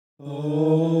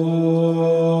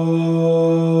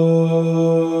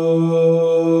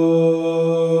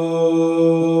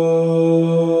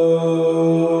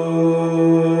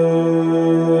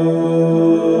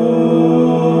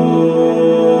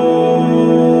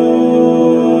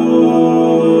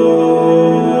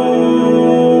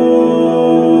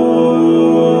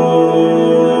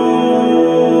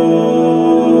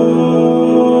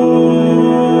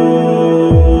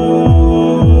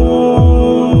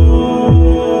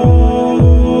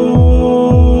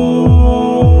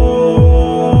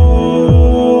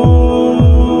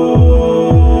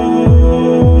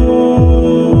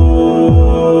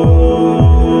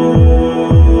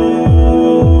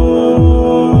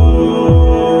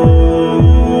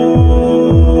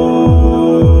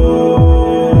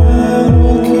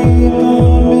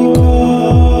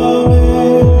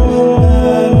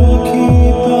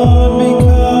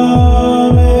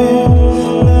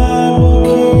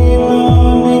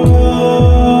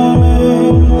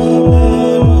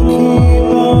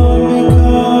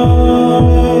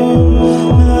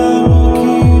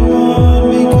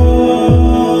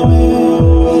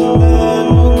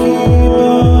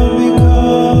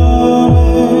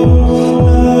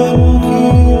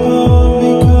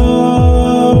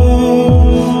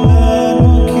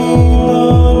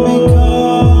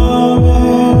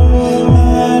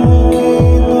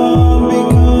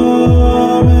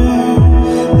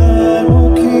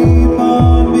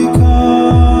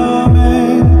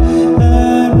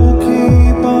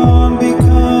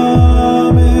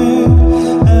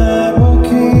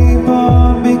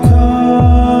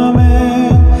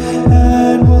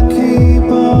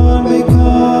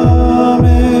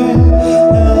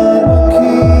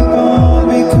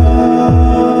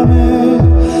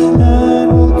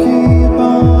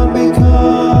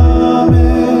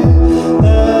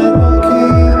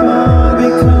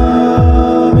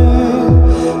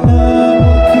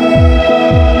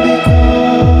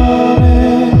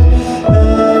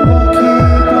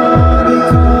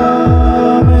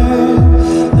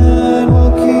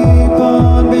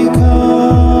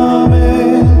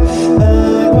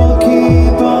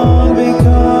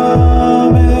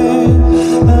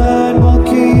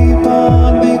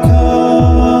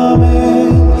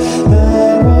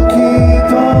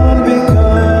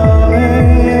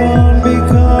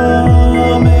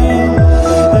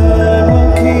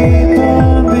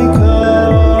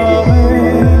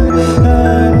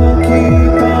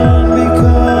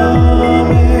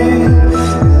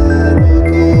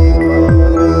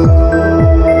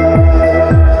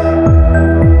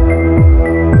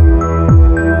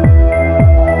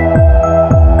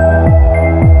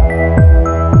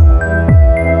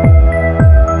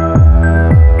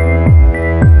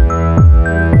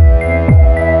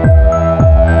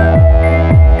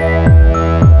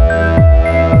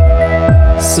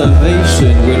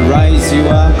Salvation will rise you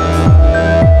up,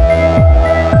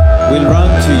 will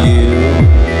run to you,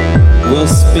 will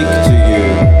speak to you.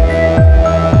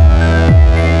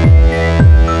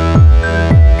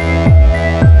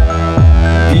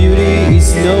 Beauty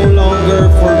is no longer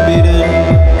forbidden,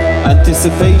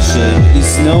 anticipation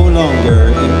is no longer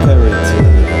imperative.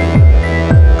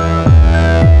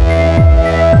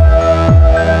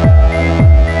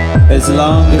 As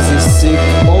long as you seek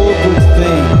all good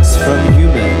things from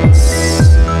humans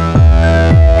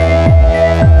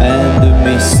and the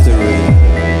mystery.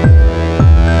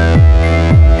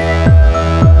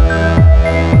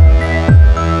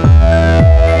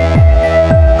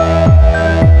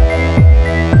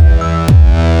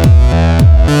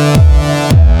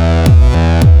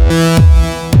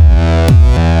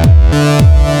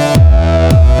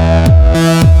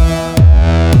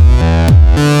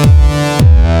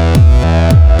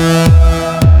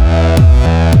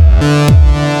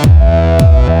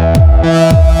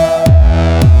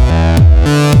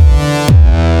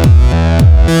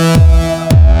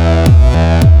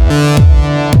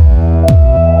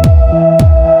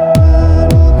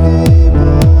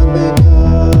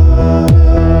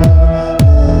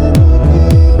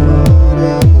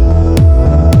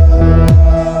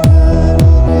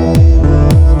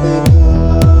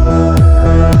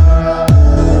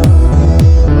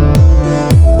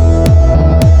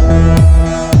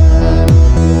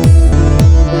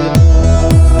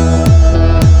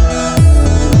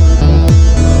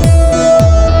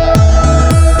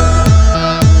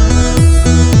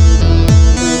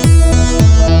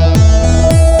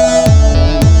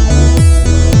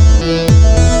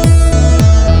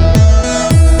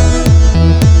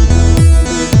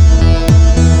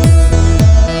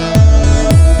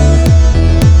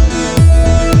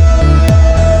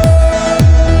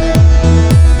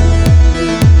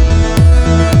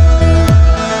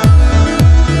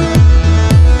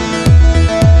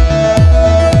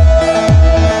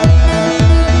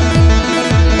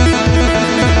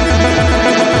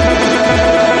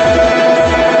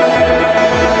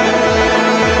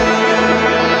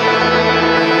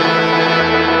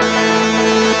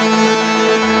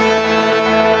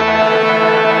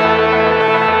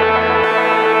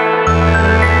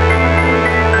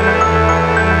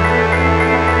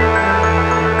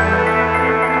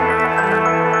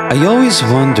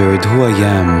 always wondered who I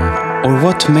am, or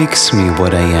what makes me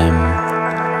what I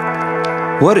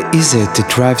am. What is it that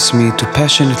drives me to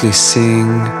passionately sing?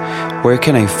 Where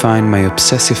can I find my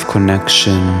obsessive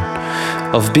connection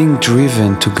of being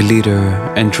driven to glitter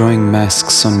and drawing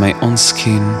masks on my own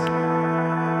skin?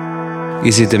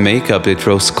 Is it the makeup that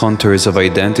draws contours of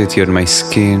identity on my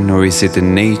skin, or is it the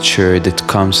nature that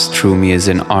comes through me as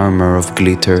an armor of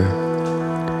glitter?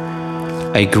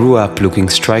 I grew up looking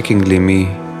strikingly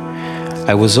me.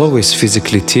 I was always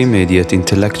physically timid, yet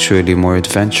intellectually more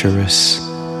adventurous.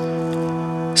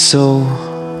 So,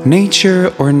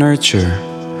 nature or nurture?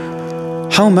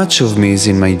 How much of me is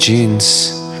in my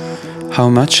genes? How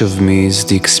much of me is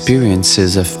the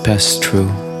experiences I've passed through?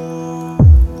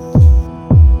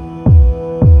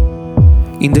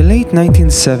 In the late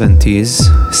 1970s,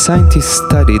 scientists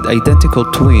studied identical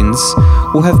twins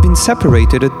who have been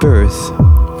separated at birth.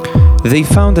 They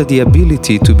found that the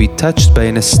ability to be touched by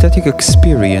an aesthetic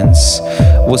experience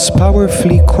was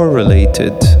powerfully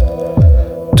correlated.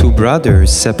 Two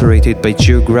brothers separated by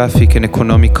geographic and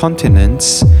economic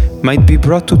continents might be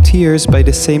brought to tears by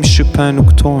the same Chopin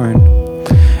nocturne,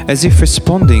 as if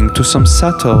responding to some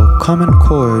subtle common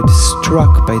chord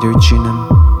struck by their genome.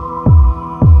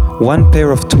 One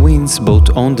pair of twins both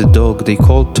owned a dog they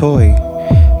called Toy,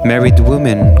 married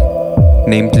women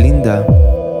named Linda,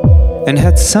 and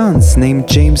had sons named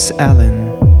James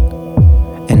Allen.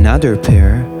 Another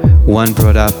pair, one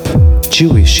brought up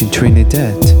Jewish in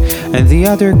Trinidad and the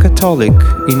other Catholic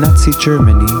in Nazi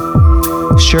Germany,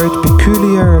 shared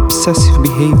peculiar obsessive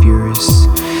behaviors,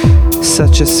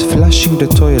 such as flushing the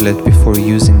toilet before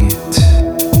using it.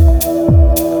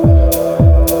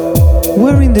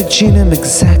 Where in the genome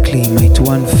exactly might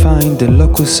one find the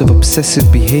locus of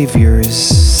obsessive behaviors,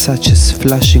 such as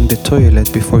flushing the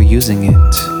toilet before using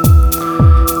it?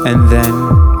 And then,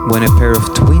 when a pair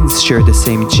of twins share the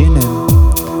same genome,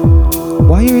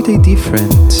 why are they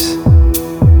different?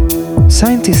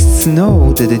 Scientists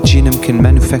know that the genome can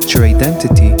manufacture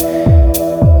identity.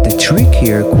 The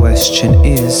trickier question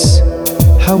is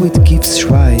how it gives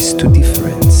rise to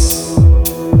difference.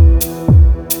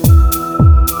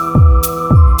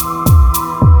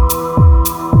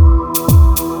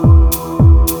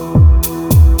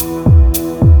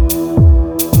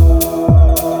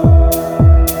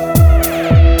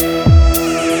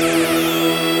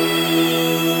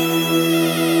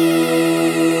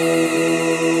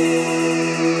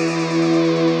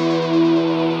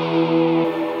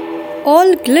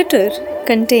 All glitter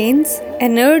contains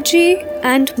energy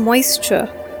and moisture.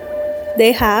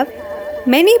 They have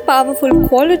many powerful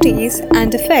qualities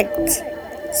and effects,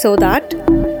 so that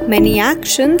many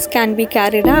actions can be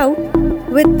carried out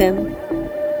with them.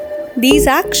 These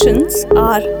actions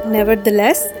are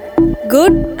nevertheless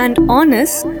good and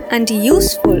honest and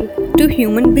useful to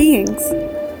human beings.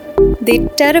 They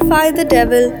terrify the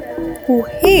devil, who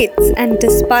hates and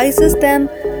despises them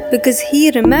because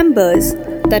he remembers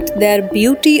that their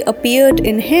beauty appeared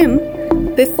in him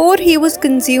before he was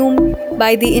consumed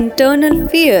by the internal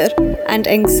fear and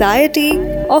anxiety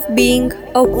of being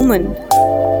a woman.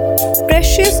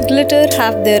 Precious glitter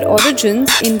have their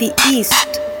origins in the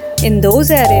East, in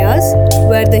those areas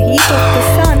where the heat of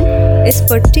the sun is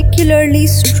particularly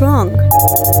strong.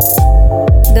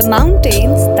 The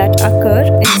mountains that occur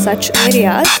in such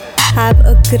areas have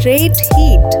a great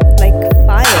heat like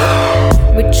fire,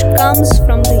 which comes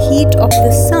from the heat of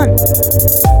the sun.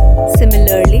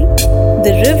 Similarly,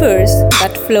 the rivers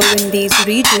that flow in these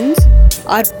regions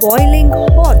are boiling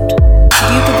hot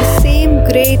due to the same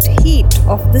great heat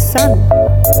of the sun.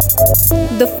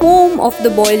 The foam of the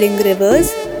boiling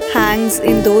rivers hangs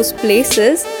in those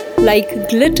places like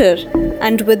glitter,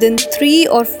 and within 3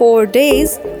 or 4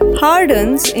 days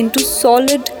hardens into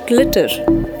solid glitter.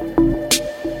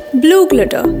 Blue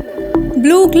glitter.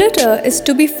 Blue glitter is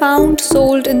to be found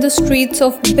sold in the streets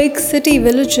of big city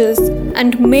villages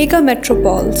and mega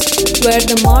metropoles where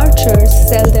the marchers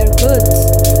sell their goods.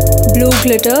 Blue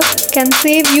glitter can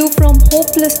save you from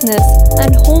hopelessness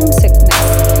and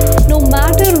homesickness. No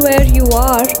matter where you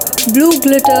are, blue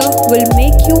glitter will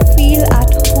make you feel at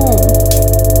home.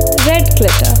 Red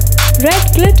glitter.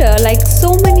 Red glitter, like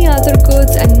so many other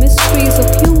goods and mysteries of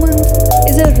humans,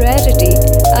 is a rarity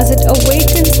as it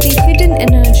awakens the hidden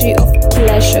energy of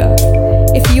pleasure.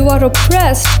 If you are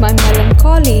oppressed by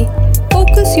melancholy,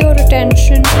 focus your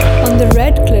attention on the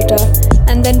red glitter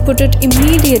and then put it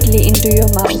immediately into your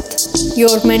mouth.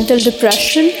 Your mental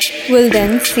depression will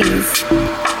then cease.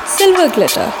 Silver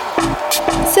glitter.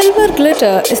 Silver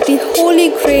glitter is the holy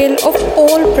grail of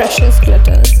all precious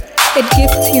glitters. It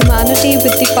gifts humanity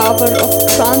with the power of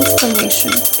transformation.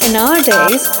 In our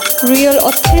days, real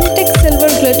authentic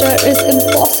silver glitter is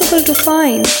impossible to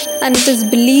find, and it is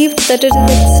believed that it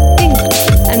is extinct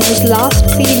and was last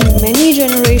seen many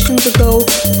generations ago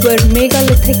where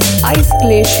megalithic ice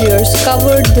glaciers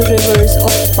covered the rivers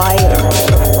of fire.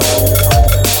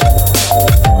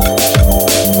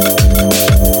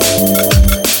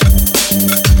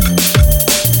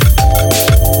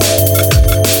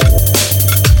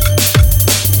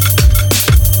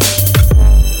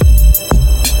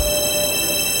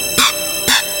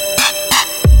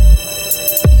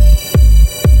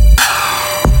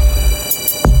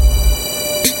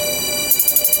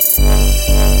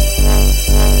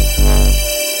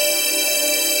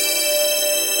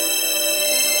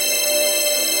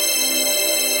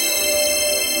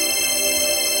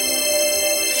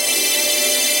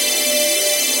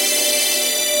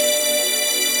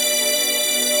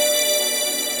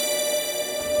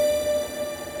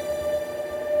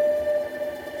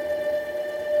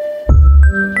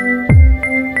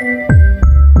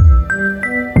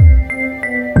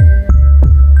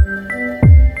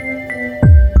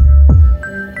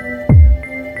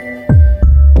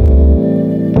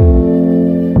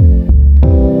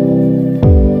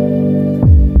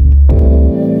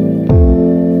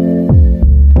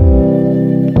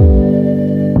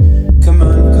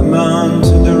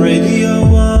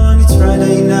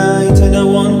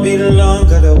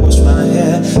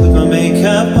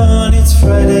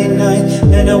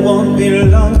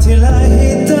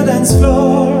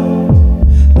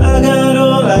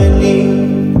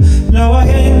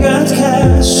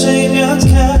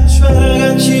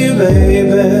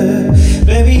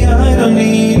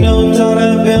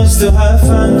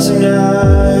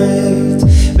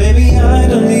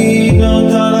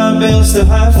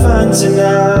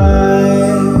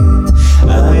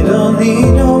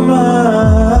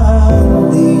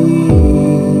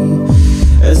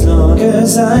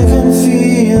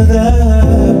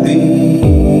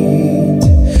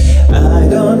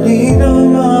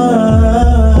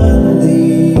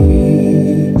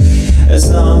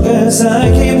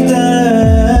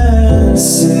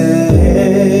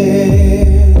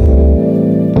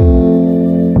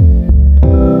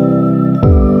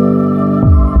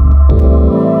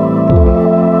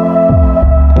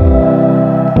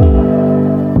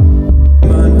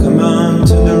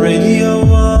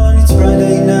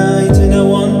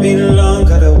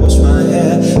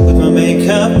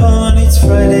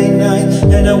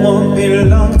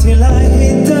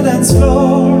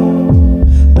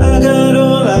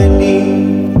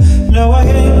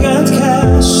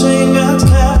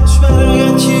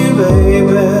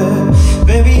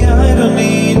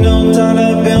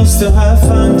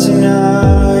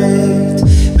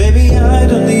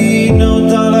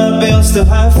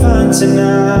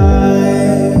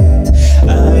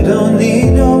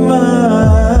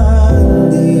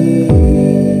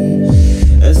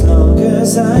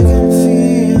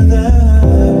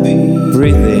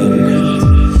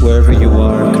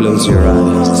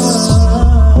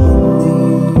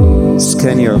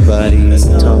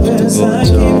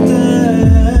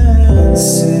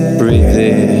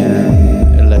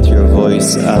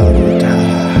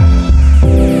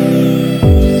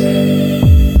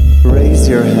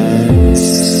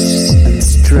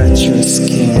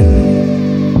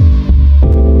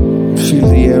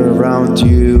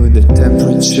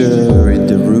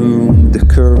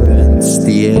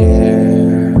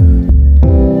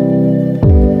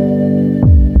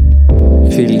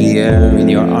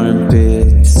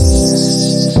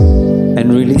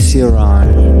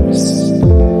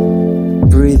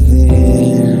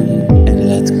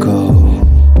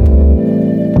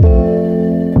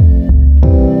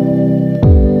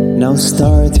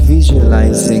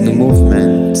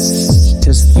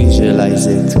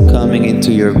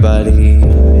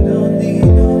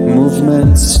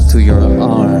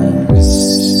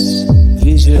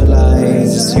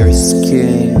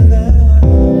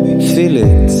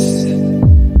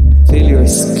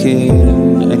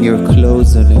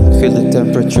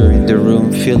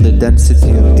 Feel the density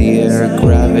of the air,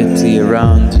 gravity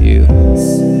around you,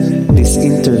 this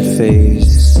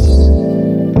interface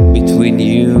between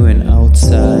you and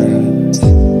outside,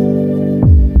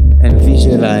 and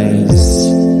visualize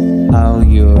how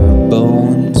your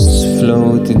bones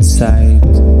float inside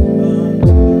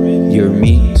your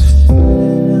meat.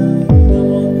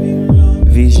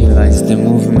 Visualize the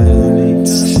movement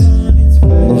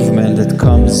that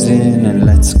comes in and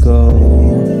lets go.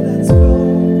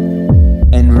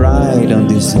 Ride on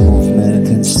this movement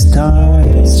and start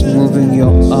moving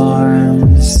your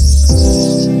arms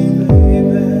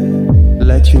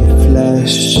Let your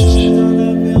flesh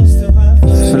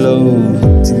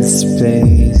float in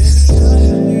space.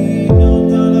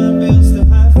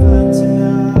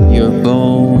 Your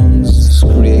bones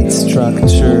create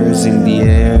structures in the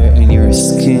air, and your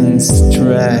skin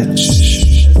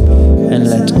stretch and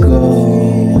let go.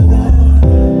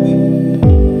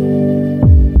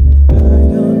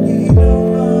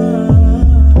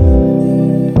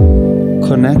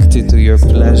 Connected to your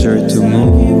pleasure to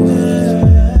move.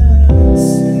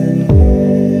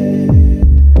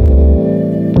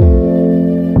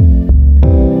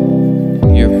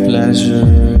 Your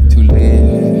pleasure to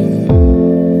live.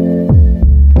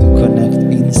 To connect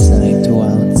inside to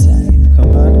outside.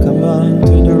 Come on,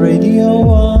 turn the radio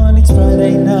on. It's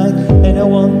Friday night and I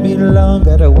won't be long.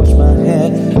 Gotta wash my hair,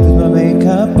 put my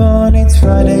makeup on. It's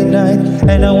Friday night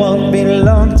and I won't be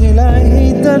long till I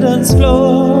hit the dance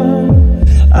floor.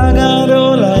 I got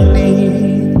all I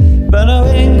need, but I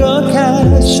ain't got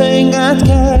cash, ain't got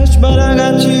cash, but I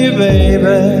got you,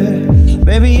 baby.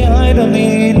 Baby, I don't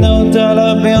need no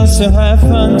dollar bills to have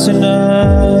fun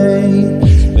tonight.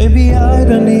 Baby, I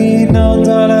don't need no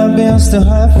dollar bills to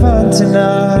have fun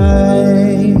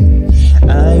tonight.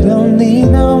 I don't need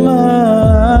no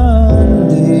money,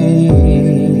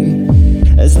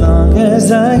 as long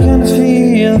as I can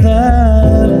feel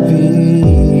that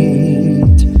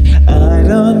beat. I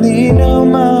don't need no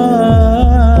money,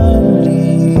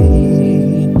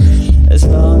 as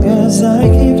long as I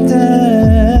keep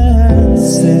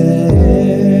dancing.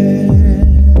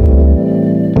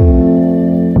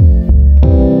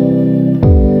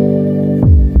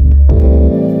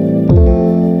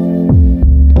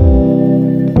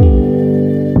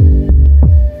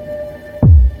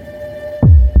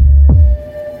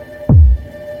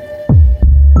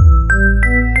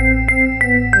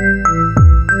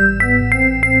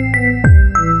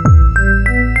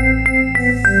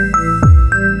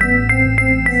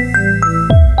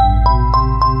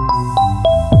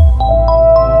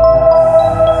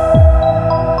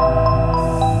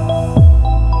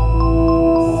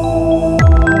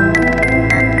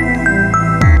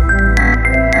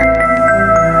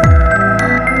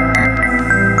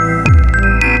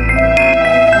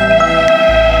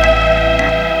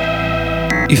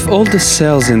 If all the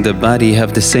cells in the body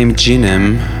have the same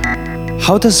genome,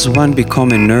 how does one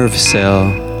become a nerve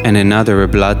cell and another a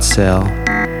blood cell?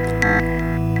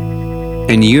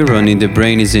 A neuron in the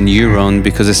brain is a neuron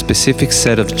because a specific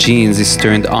set of genes is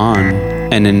turned on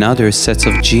and another set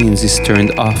of genes is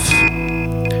turned off.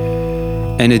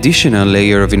 An additional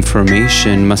layer of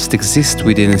information must exist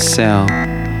within a cell,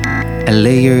 a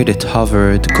layer that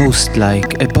hovered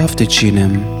ghost-like above the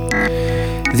genome.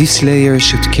 This layer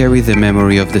should carry the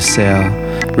memory of the cell,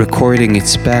 recording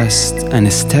its past and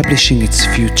establishing its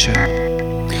future,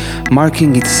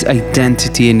 marking its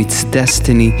identity and its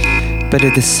destiny, but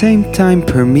at the same time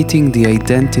permitting the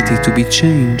identity to be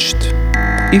changed,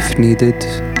 if needed.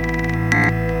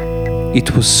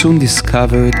 It was soon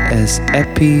discovered as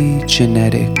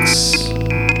epigenetics,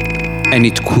 and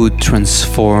it could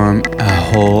transform a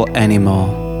whole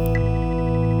animal.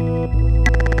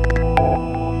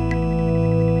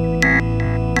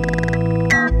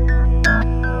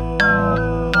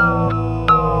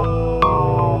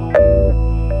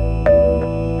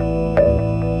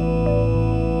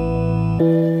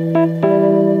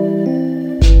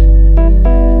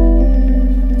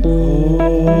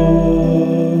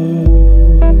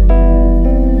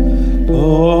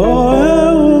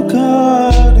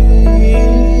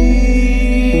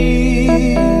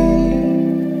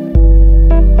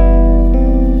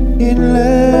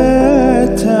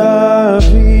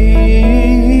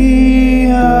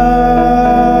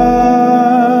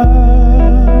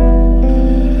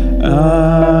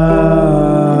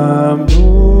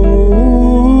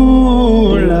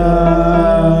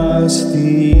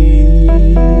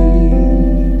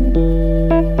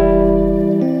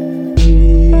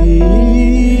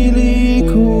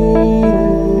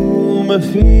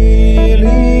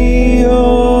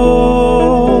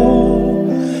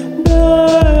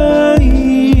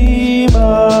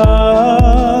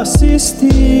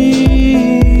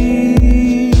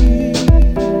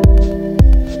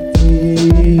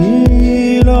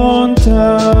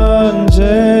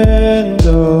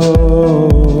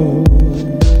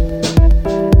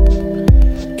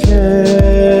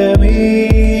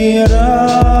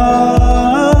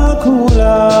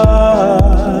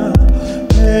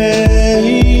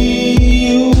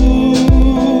 You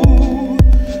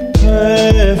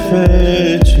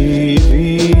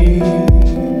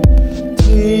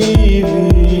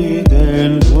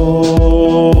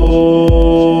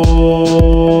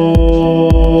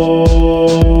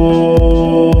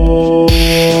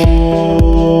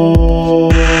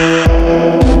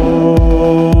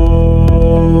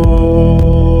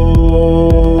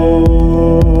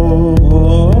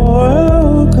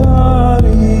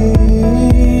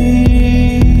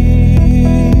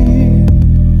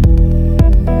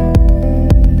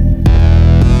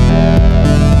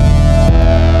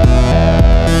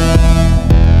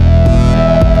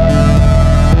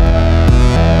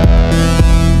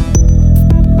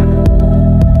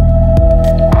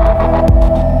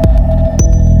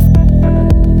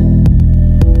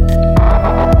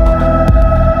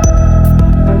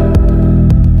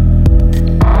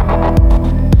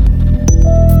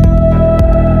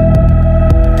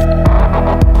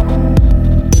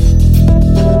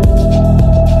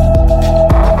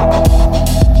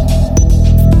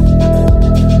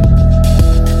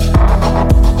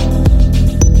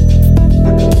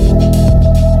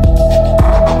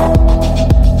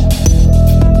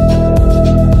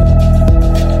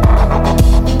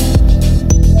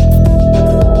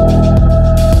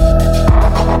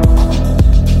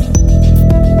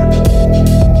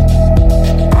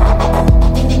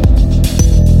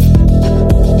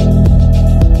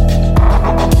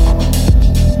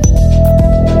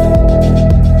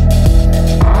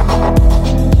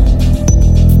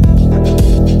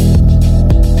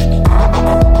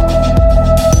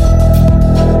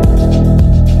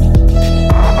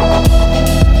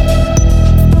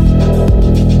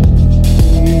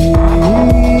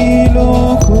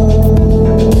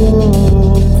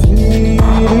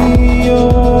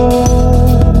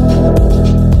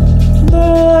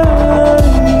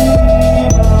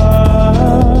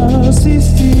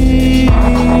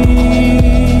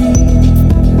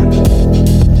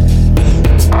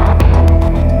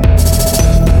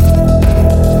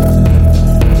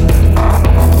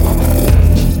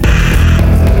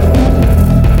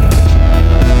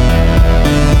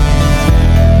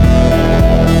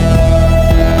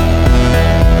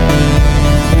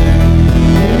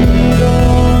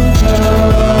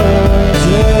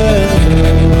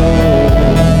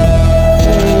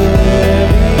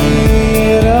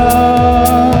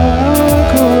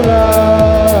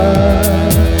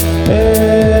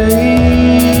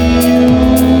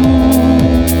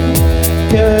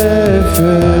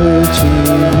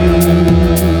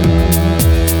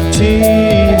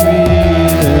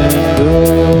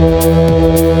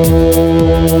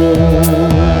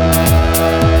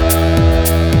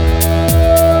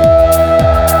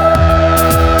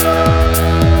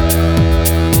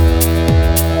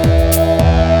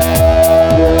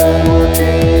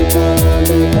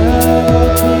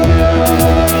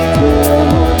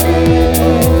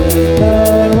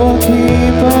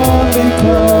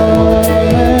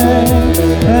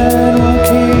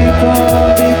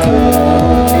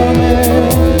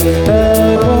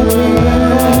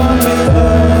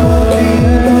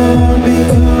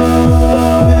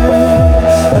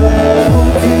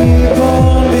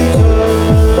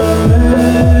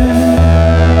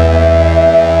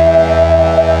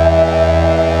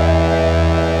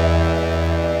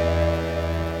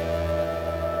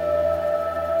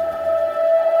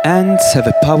ants have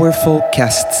a powerful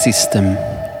caste system.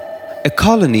 A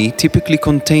colony typically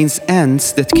contains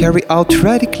ants that carry out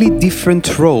radically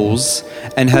different roles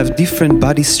and have different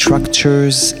body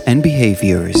structures and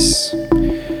behaviors.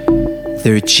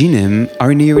 Their genome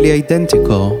are nearly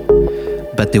identical,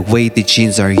 but the way the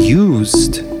genes are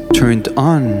used, turned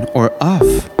on or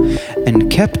off,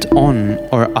 and kept on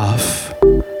or off,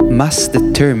 must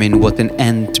determine what an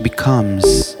ant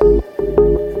becomes.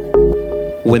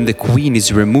 When the queen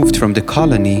is removed from the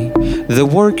colony, the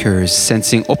workers,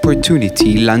 sensing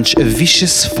opportunity, launch a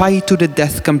vicious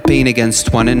fight-to-the-death campaign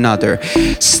against one another,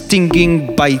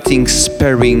 stinging, biting,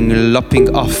 sparring,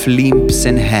 lopping off limbs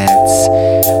and heads,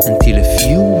 until a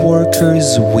few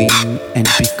workers win and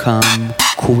become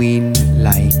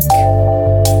queen-like.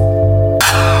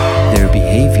 Their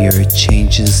behavior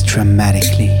changes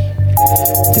dramatically.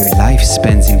 Their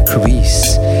lifespans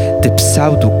increase. The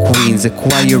pseudo-queens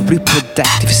acquire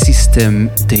reproductive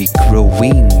system, they grow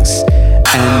wings,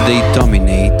 and they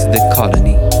dominate the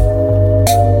colony.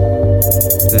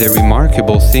 The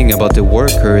remarkable thing about the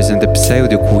workers and the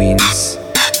pseudo-queens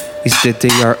is that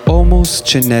they are almost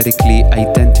genetically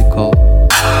identical.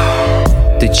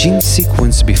 The gene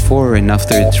sequence before and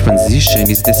after the transition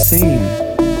is the same.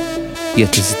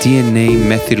 Yet as DNA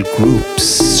methyl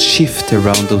groups shift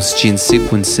around those gene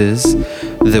sequences,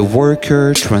 the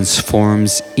worker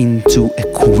transforms into a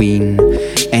queen,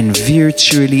 and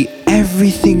virtually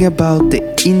everything about the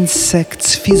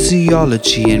insect's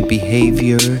physiology and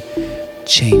behavior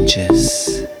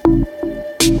changes.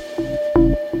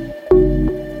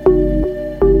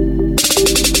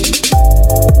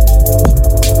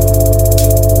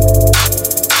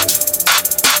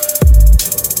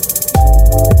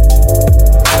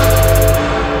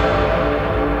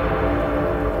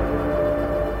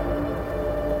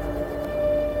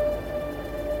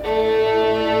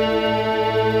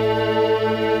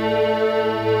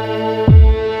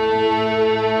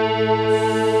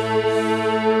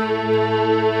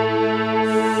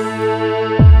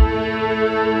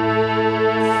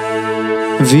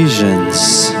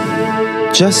 Visions,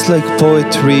 just like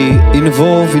poetry,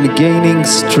 involve in gaining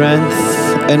strength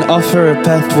and offer a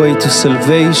pathway to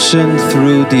salvation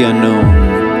through the unknown.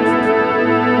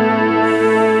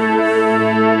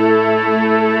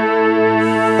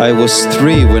 I was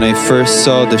 3 when I first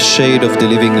saw the shade of the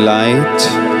living light,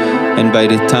 and by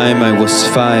the time I was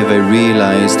 5, I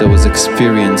realized I was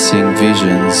experiencing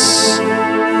visions.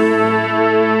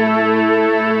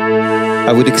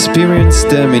 I would experience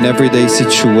them in everyday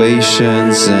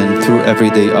situations and through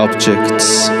everyday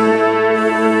objects.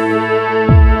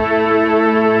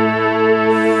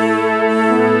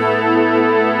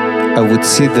 I would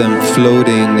see them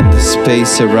floating in the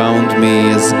space around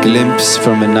me as glimpses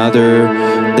from another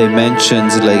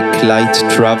dimensions, like light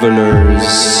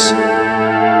travelers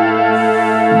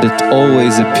that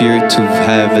always appear to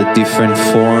have a different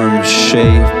form,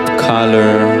 shape,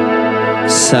 color,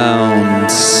 sound,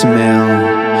 smell.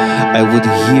 I would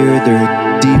hear their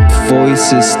deep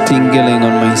voices tingling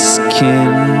on my skin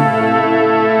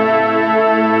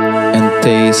and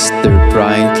taste their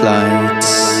bright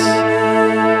lights.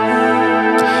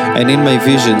 And in my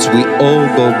visions, we all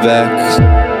go back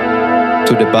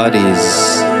to the bodies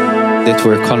that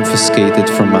were confiscated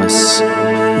from us.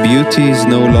 Beauty is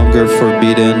no longer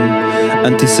forbidden.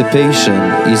 Anticipation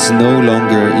is no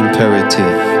longer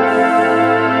imperative.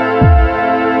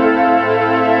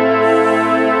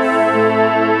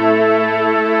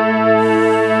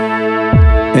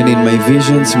 And in my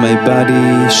visions, my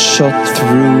body shot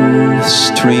through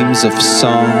streams of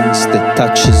songs that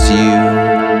touches you,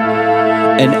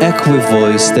 an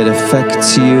equi-voice that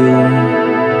affects you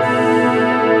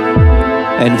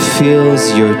and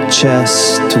fills your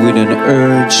chest with an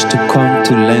urge to come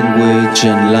to language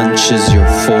and launches your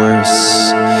force.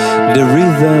 The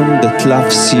rhythm that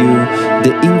loves you,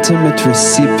 the intimate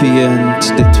recipient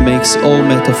that makes all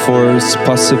metaphors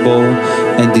possible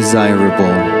and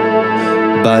desirable.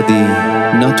 Body,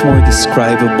 not more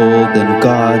describable than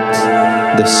God,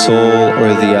 the soul,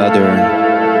 or the other.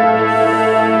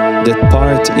 That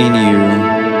part in you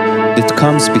that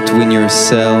comes between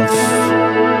yourself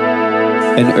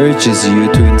and urges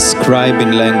you to inscribe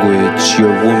in language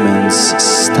your woman's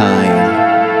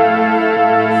style.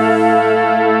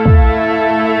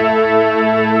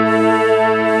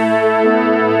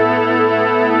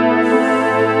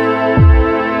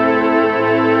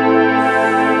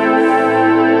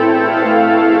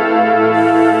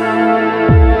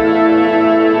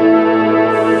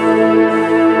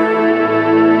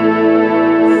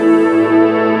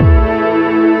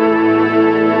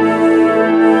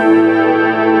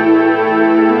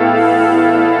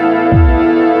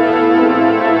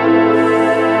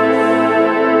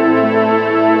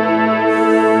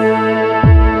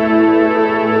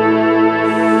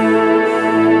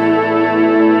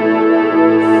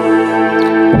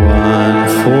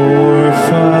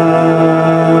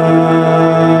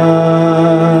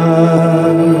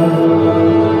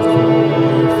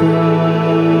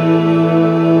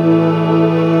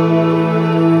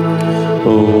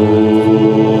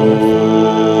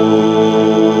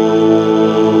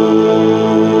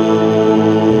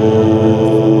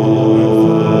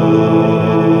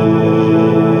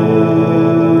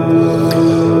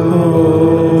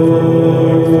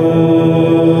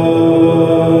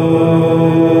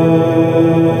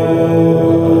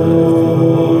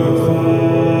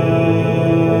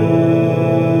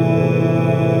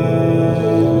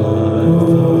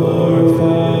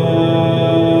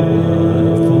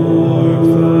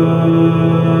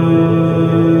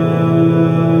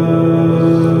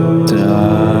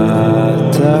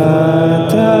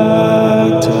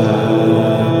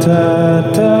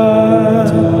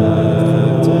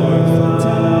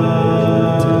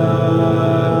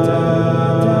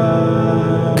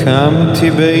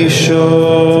 קמתי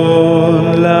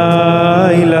באישון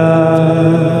לילה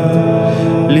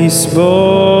לסבוב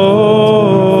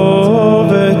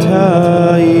את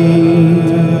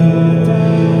העיר,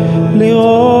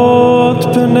 לראות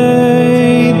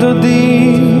פני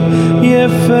דודי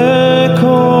יפה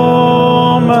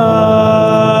קומה.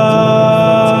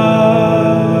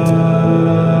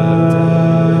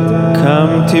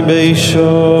 קמתי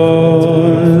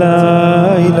באישון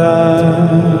לילה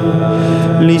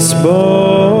לסבוב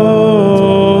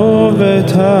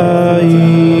את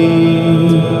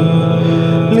העיר,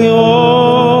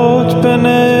 לראות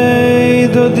פני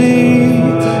דודי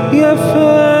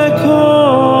יפה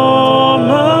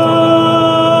קומה.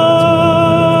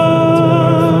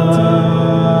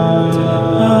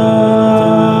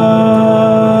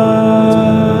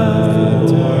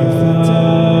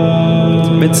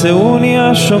 מצאוני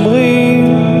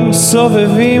השומרים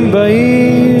סובבים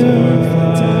בעיר,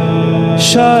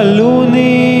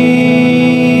 שאלוני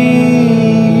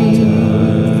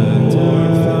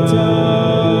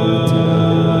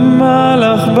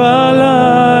מלאך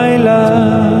בלילה,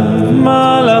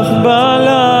 מלאך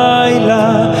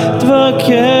בלילה,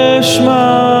 תבקש מה.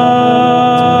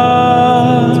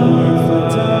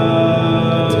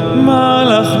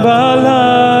 מלאך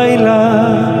בלילה,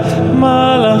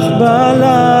 מלאך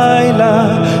בלילה,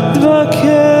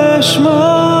 תבקש מה.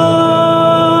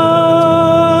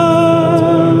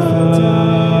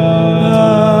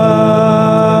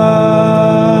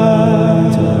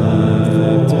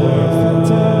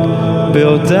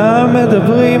 בעודם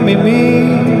מדברים עמי,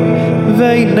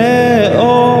 והנה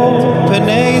אור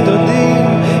פני דודי,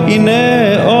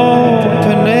 הנה אור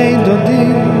פני דודי,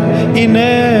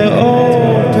 הנה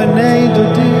אור פני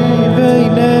דודי,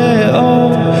 והנה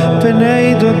אור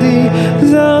פני דודי,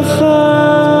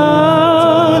 זכר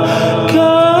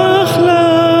כך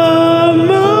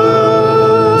למה.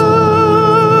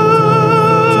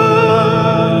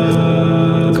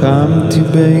 קמתי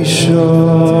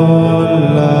באישון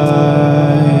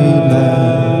לילה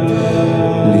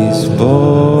לסבוב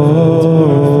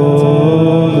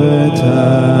את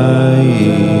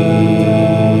העיר.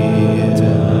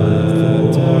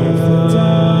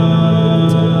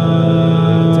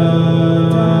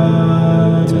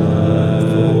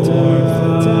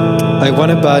 I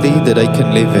want a body that I can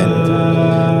live in.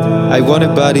 I want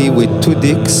a body with 2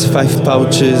 dicks, 5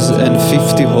 pouches and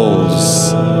 50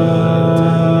 holes.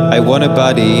 I want a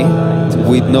body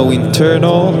with no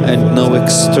internal and no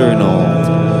external.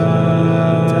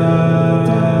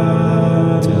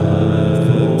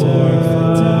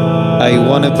 I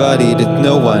want a body that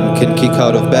no one can kick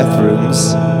out of bathrooms,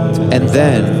 and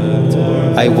then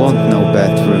I want no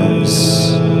bathrooms.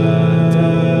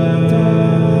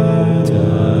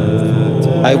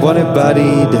 I want a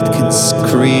body that can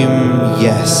scream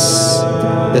yes,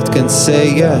 that can say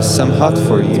yes, I'm hot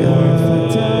for you.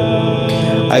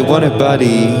 I want a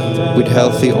body with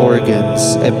healthy organs,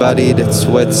 a body that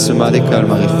sweats medical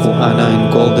marijuana and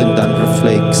golden dandruff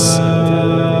flakes.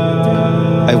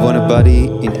 I want a body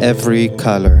in every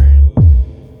color.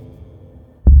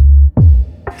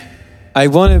 I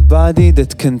want a body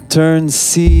that can turn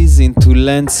seas into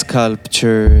land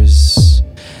sculptures,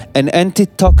 an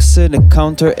antitoxin, a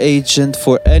counter-agent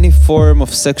for any form of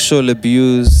sexual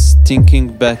abuse thinking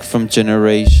back from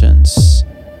generations.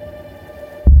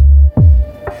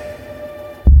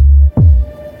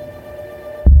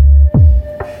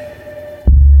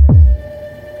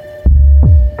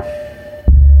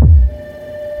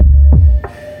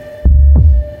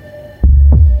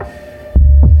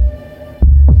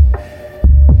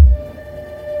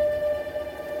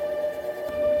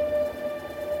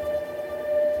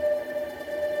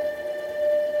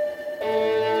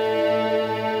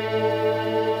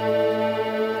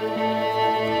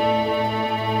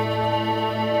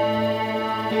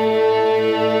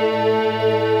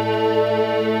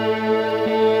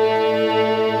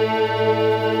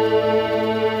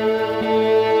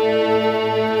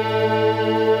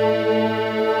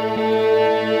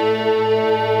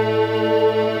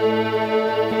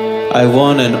 I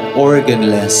want an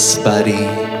organless body.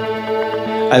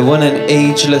 I want an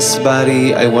ageless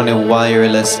body. I want a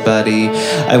wireless body.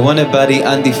 I want a body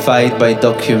undefined by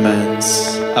documents.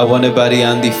 I want a body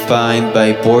undefined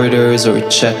by borders or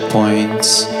checkpoints.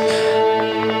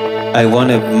 I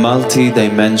want a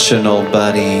multi-dimensional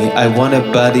body. I want a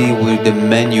body with a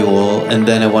manual, and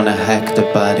then I want to hack the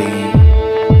body.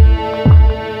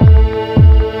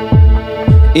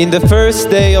 In the first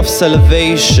day of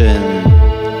salvation,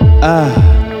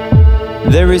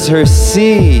 there is her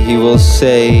sea, he will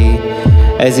say,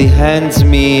 as he hands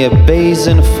me a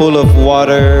basin full of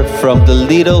water from the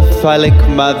little phallic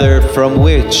mother from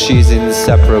which she's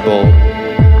inseparable.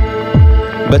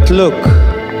 But look,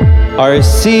 our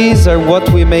seas are what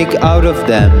we make out of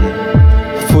them,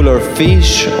 full of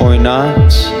fish or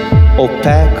not,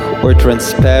 opaque or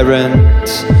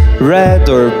transparent, red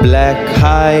or black,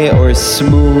 high or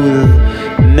smooth,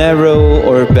 narrow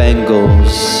or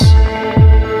bangles.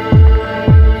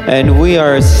 And we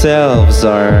ourselves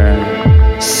are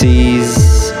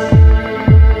seas,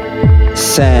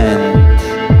 sand,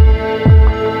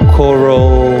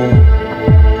 coral,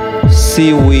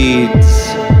 seaweeds,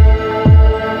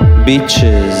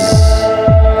 beaches,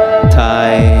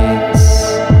 tides,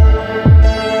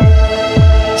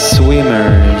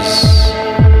 swimmers,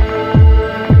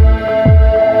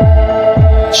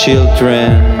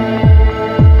 children,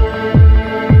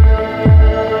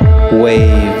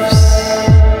 waves.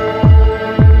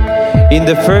 In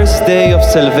the first day of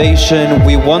salvation,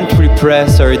 we won't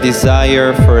repress our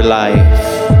desire for life.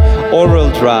 Oral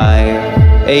drive,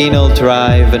 anal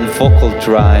drive, and vocal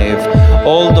drive.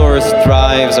 All those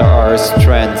drives are our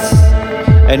strengths,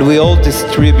 and we all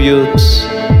distribute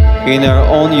in our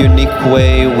own unique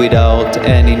way without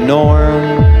any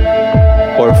norm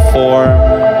or form,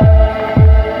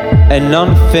 a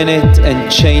non-finite and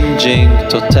changing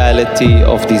totality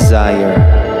of desire.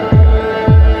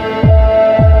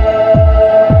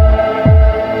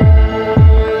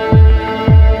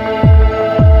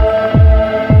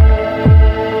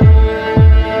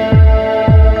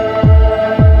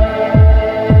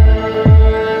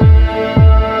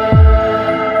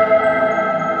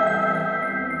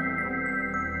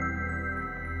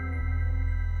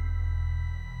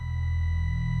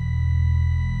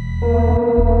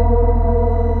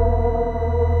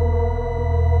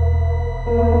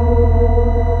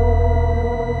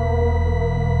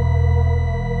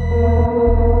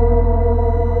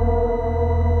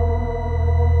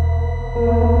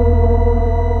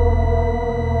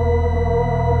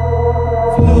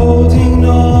 Floating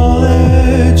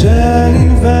knowledge and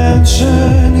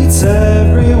invention, it's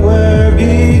everywhere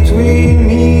between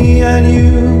me and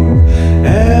you.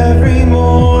 Every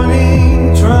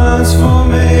morning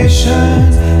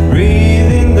transformations,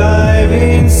 breathing,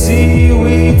 diving,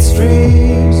 seaweed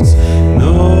streams.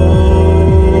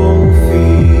 No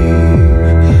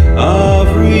fear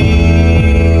of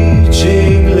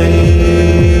reaching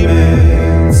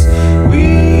limits. We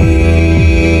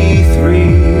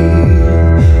three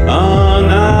on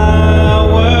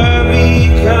our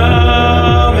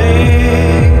becoming,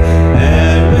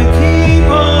 and we keep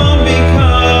on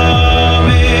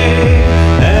becoming,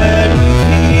 and we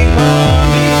keep on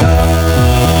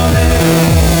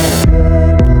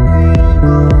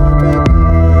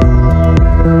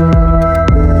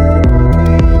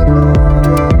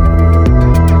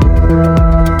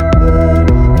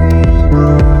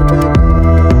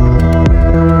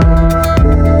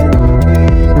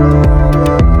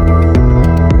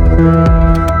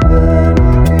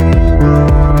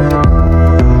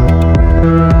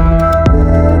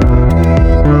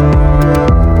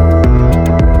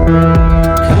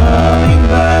coming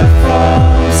back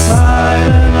from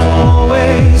silent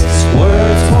always.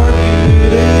 Words more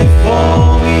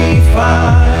beautiful we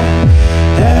find.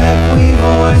 Echoey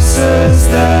voices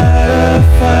that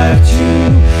affect you.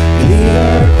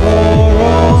 Clear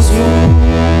corals,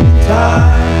 moon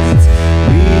tides.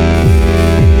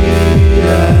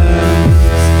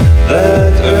 Rhythms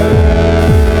that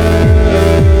urge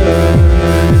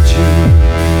you.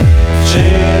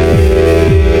 Change